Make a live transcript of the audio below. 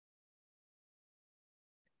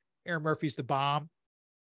Aaron Murphy's the bomb.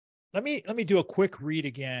 Let me do a quick read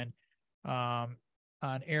again on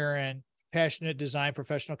Aaron. Passionate design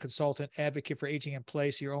professional, consultant, advocate for aging in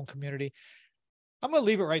place, your own community. I'm going to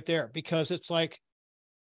leave it right there because it's like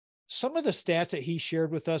some of the stats that he shared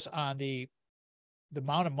with us on the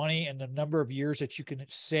amount of money and the number of years that you can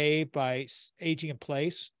save by aging in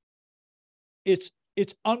place. It's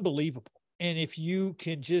unbelievable. And if you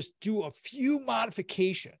can just do a few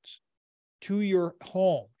modifications to your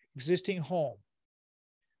home, existing home,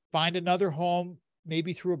 find another home,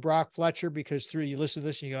 maybe through a Brock Fletcher, because you listen to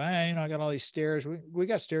this and you go, I got all these stairs. We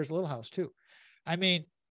got stairs in Little House too. I mean,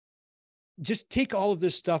 just take all of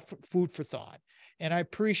this stuff, food for thought. And I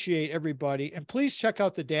appreciate everybody. And please check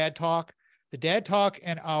out the Dad Talk. The Dad Talk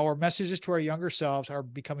and our messages to our younger selves are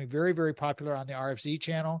becoming very, very popular on the RFZ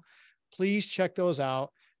channel. Please check those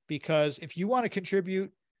out, because if you want to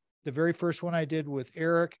contribute, the very first one I did with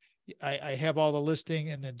Eric, I have all the listing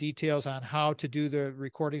and the details on how to do the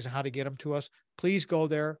recordings and how to get them to us. Please go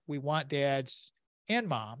there. We want dads and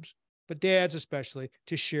moms, but dads especially,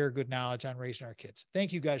 to share good knowledge on raising our kids.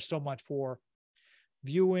 Thank you guys so much for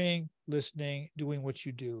viewing, listening, doing what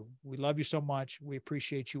you do. We love you so much. We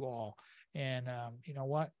appreciate you all. And you know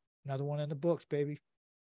what? Another one in the books, baby.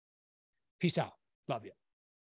 Peace out. Love you.